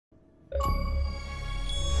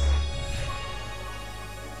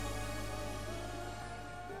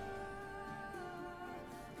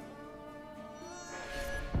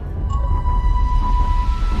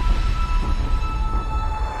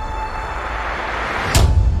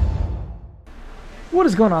What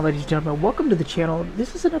is going on, ladies and gentlemen? Welcome to the channel.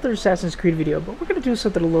 This is another Assassin's Creed video, but we're going to do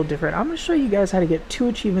something a little different. I'm going to show you guys how to get 2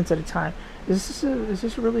 achievements at a time. Is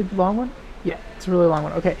this a really long one? Yeah, it's a really long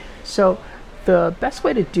one. Okay, so the best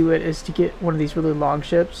way to do it is to get one of these really long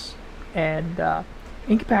ships and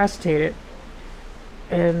incapacitate it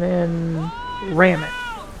and then ram it.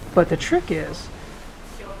 But the trick is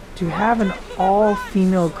to have an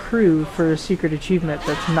all-female crew for a secret achievement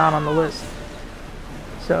that's not on the list.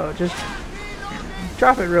 So just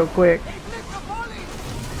drop it real quick.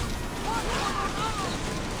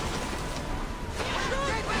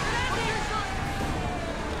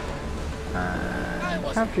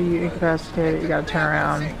 After you incapacitate it, you gotta turn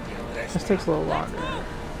around. This takes a little longer.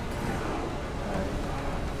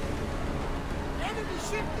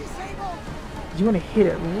 You want to hit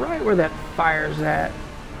it right where that fire's at.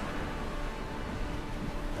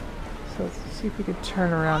 So let's see if we can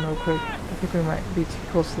turn around real quick. I think we might be too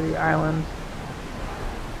close to the island.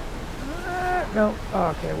 No.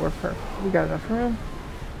 Oh, okay, we're perfect. We got enough room.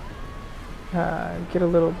 Get a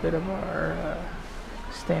little bit of our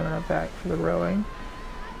stamina back for the rowing.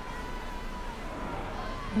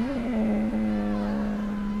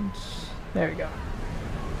 And there we go.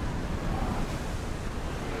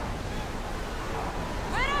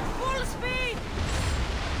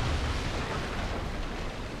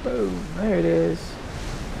 Boom, there it is.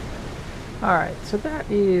 Alright, so that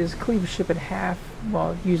is cleave a ship in half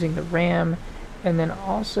while using the ram, and then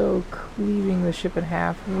also cleaving the ship in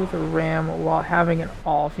half with a ram while having an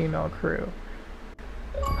all-female crew.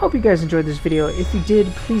 Hope you guys enjoyed this video. If you did,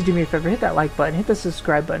 please do me a favor, hit that like button, hit the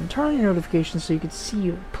subscribe button, turn on your notifications so you can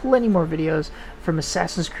see plenty more videos from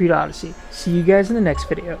Assassin's Creed Odyssey. See you guys in the next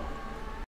video.